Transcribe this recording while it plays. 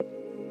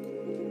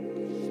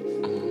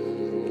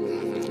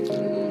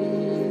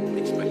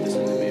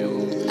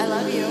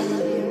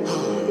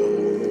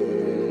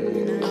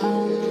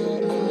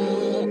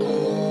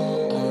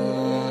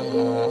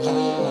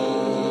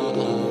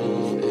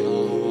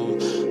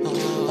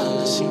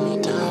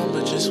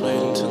just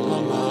wait until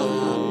I'm up.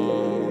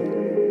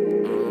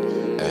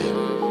 Hey.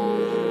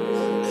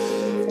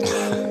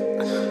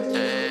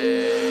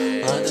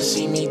 Love to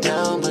see me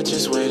down, but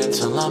just wait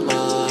until I'm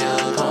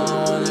up. All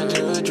I wanna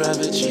do is drive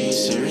a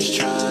G-Series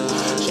truck.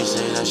 She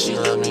say that she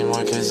love me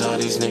more cause all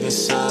these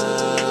niggas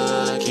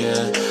suck,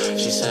 yeah.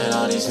 She said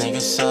all these niggas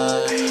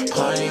suck.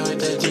 Party with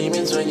the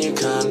demons when you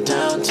come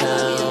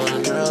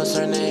downtown. Girls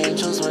turn to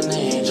angels when the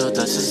angel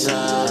dust is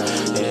up.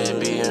 Yeah,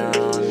 being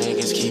around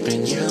niggas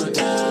keeping you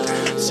down.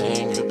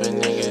 Same group of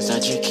niggas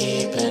that you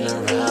keeping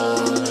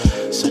around.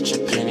 Such a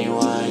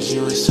Pennywise,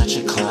 you was such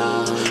a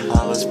clown.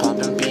 I was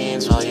popping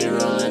beans while you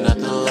rolling up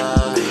the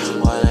loud.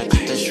 Why'd I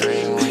get this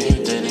ring when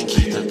you didn't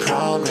keep the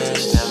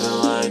promise? Never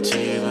lied to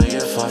you, but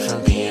you're far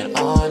from being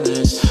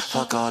honest.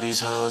 Fuck all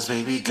these hoes,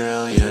 baby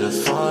girl, you're the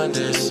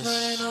fondest.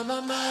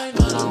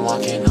 But I'm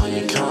walking on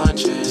your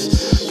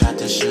conscience. Got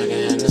the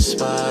sugar and the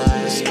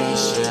spice,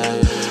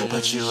 yeah.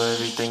 But you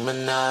everything but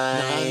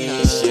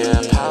nice,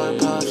 yeah.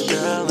 Powerpuff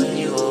girl and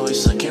you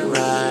always looking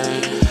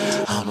right.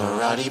 I'm a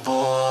rowdy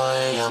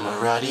boy, I'm a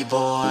rowdy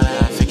boy.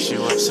 I fix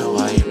you up so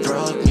why you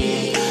broke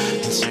me.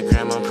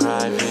 Instagram on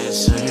private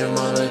so your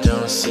mama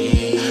don't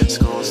see.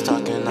 School's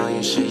talking on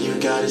your shit, you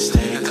gotta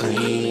stay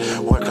clean.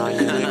 Work on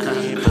your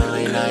degree,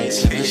 early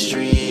nights in the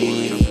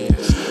street.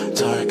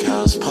 Dark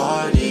house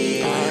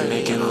party,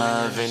 making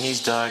love in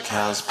these dark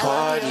house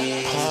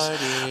parties.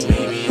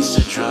 Maybe it's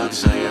the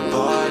drugs or your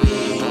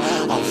body.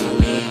 All for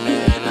me,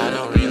 man, I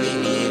don't really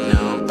need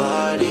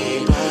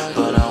nobody,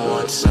 but I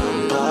want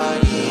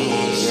somebody,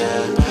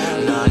 yeah.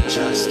 Not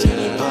just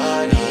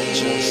anybody,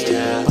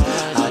 yeah.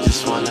 I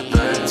just wanna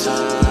burn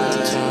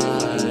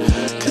time,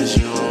 cause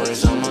you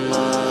always on my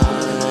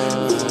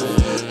mind.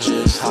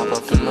 Just hop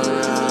up in my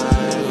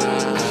ride,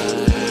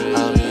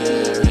 I'll be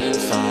there in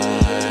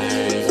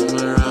 5. Am I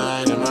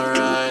right, am I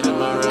right,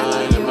 am I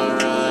right, am I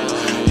right?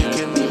 You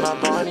can be my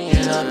Bonnie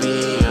and I'll be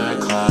your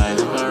Clyde.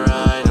 Am I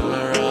right, am I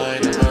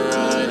right, am I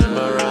right, am I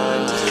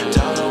right?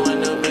 Down the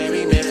window,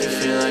 baby, make me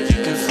feel like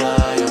you can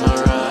fly. Am I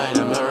right,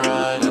 am I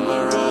right, am I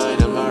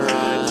right, am I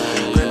right?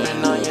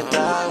 Gripping on your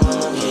thigh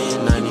while I'm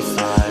hitting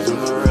 95.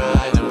 Am I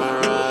right, am I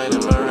right,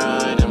 am I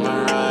right, am I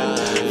right?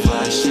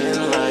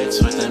 Flashing lights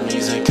with the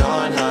music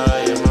on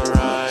high. Am I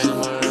right,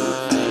 am I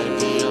right?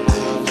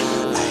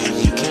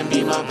 You can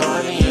be my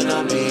Bonnie and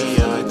I'll be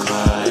your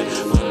Clyde.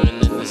 Women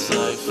in this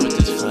life with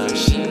these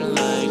flashing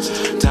lights.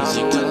 Down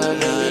the window,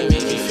 baby,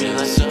 make you feel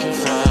like you can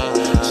fly.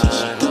 So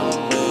she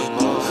gon' wait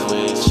both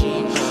ways, she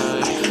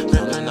right.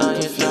 Gripping on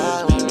your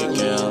thigh, baby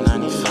girl,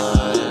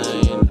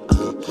 95.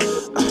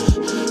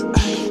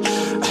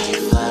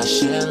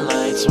 Flashing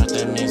lights with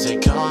the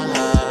music on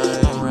high.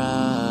 Am I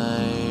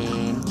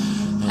right?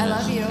 I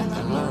love you.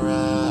 Am I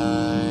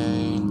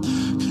right?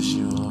 Cause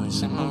you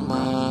always in my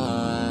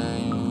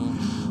mind.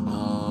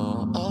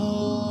 Oh,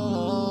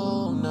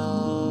 oh,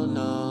 no,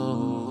 no.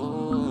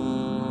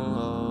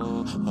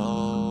 Oh,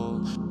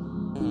 oh.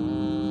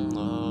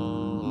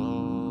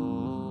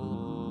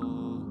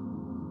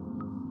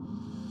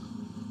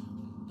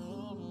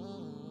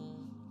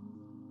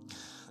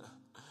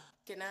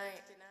 Good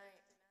night.